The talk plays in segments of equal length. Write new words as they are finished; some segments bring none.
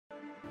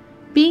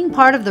Being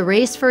part of the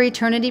Race for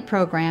Eternity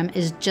program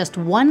is just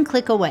one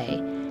click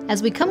away.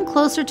 As we come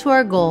closer to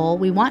our goal,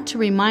 we want to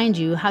remind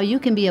you how you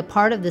can be a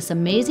part of this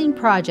amazing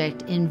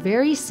project in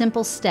very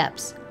simple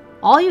steps.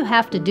 All you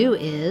have to do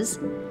is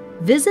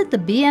visit the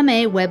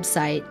BMA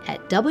website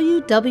at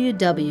www.bma.us.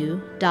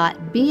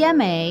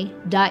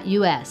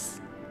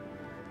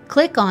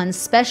 Click on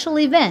Special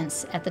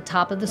Events at the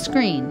top of the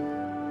screen.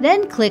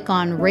 Then click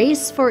on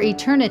Race for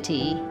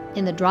Eternity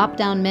in the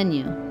drop-down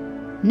menu.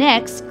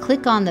 Next,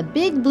 click on the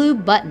big blue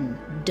button,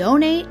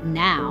 Donate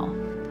Now.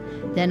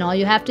 Then all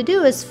you have to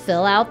do is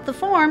fill out the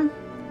form.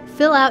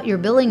 Fill out your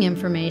billing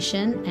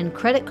information and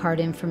credit card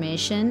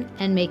information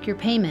and make your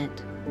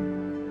payment.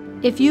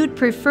 If you'd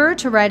prefer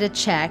to write a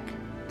check,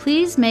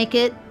 please make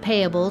it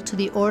payable to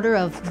the order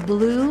of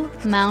Blue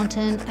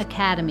Mountain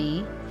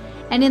Academy,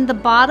 and in the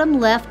bottom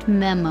left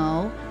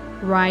memo,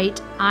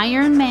 write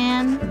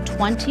Ironman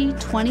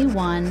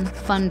 2021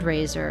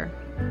 fundraiser.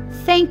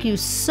 Thank you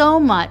so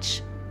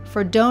much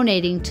for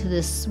donating to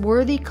this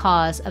worthy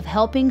cause of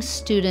helping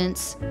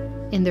students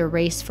in their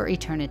race for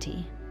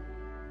eternity.